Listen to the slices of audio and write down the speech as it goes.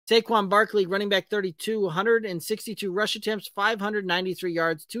Saquon Barkley, running back 32, 162 rush attempts, 593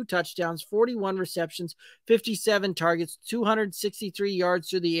 yards, 2 touchdowns, 41 receptions, 57 targets, 263 yards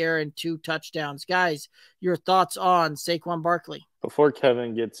through the air, and 2 touchdowns. Guys, your thoughts on Saquon Barkley? Before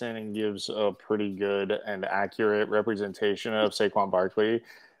Kevin gets in and gives a pretty good and accurate representation of Saquon Barkley,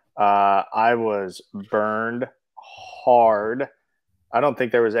 I was burned hard. I don't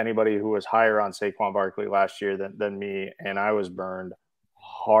think there was anybody who was higher on Saquon Barkley last year than me, and I was burned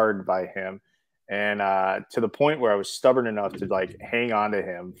hard by him. And to the point where I was stubborn enough to like hang on to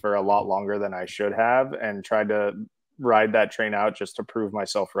him for a lot longer than I should have and tried to ride that train out just to prove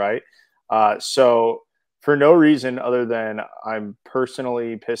myself right. So for no reason other than I'm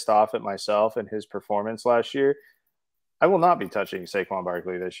personally pissed off at myself and his performance last year, I will not be touching Saquon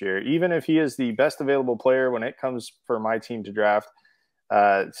Barkley this year. Even if he is the best available player when it comes for my team to draft,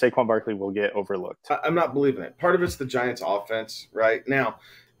 Saquon Barkley will get overlooked. I'm not believing it. Part of it's the Giants' offense, right? Now,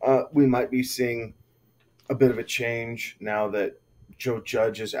 we might be seeing a bit of a change now that Joe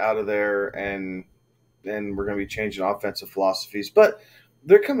Judge is out of there, and then we're going to be changing offensive philosophies. But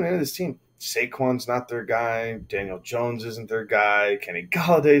they're coming into this team. Saquon's not their guy. Daniel Jones isn't their guy. Kenny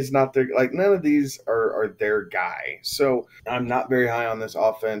Galladay's not their – like, none of these are their guy. So I'm not very high on this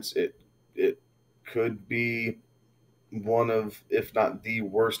offense. It could be one of, if not the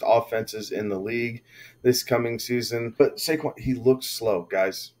worst offenses in the league this coming season. But Saquon, he looks slow,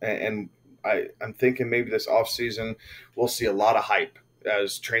 guys. And I'm thinking maybe this offseason we'll see a lot of hype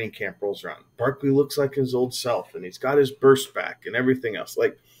as training camp rolls around. Barkley looks like his old self, and he's got his burst back and everything else.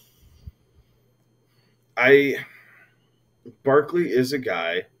 Like, Barkley is a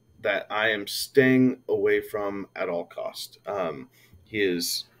guy that I am staying away from at all cost. He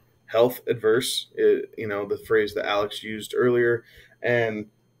is health adverse, the phrase that Alex used earlier, and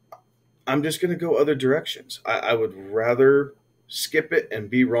I'm just going to go other directions. I would rather skip it and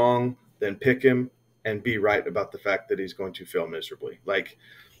be wrong than pick him and be right about the fact that he's going to fail miserably. Like,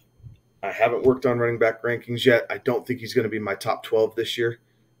 I haven't worked on running back rankings yet. I don't think he's going to be my top 12 this year.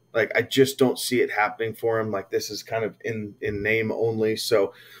 Like, I just don't see it happening for him. Like, this is kind of in name only.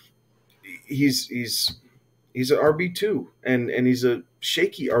 So he's an RB2, and he's a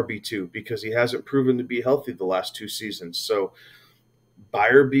shaky RB2 because he hasn't proven to be healthy the last 2 seasons. So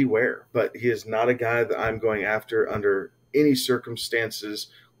buyer beware. But he is not a guy that I'm going after under any circumstances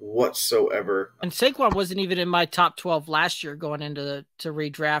whatsoever. And Saquon wasn't even in my top 12 last year going into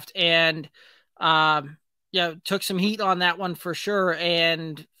redraft. And took some heat on that one for sure,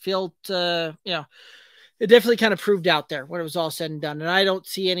 and felt, it definitely kind of proved out there when it was all said and done. And I don't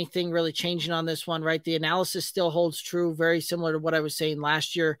see anything really changing on this one, right? The analysis still holds true, very similar to what I was saying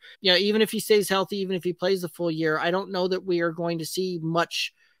last year. Even if he stays healthy, even if he plays the full year, I don't know that we are going to see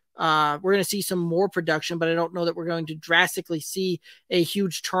much. We're going to see some more production, but I don't know that we're going to drastically see a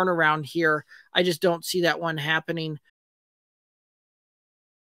huge turnaround here. I just don't see that one happening.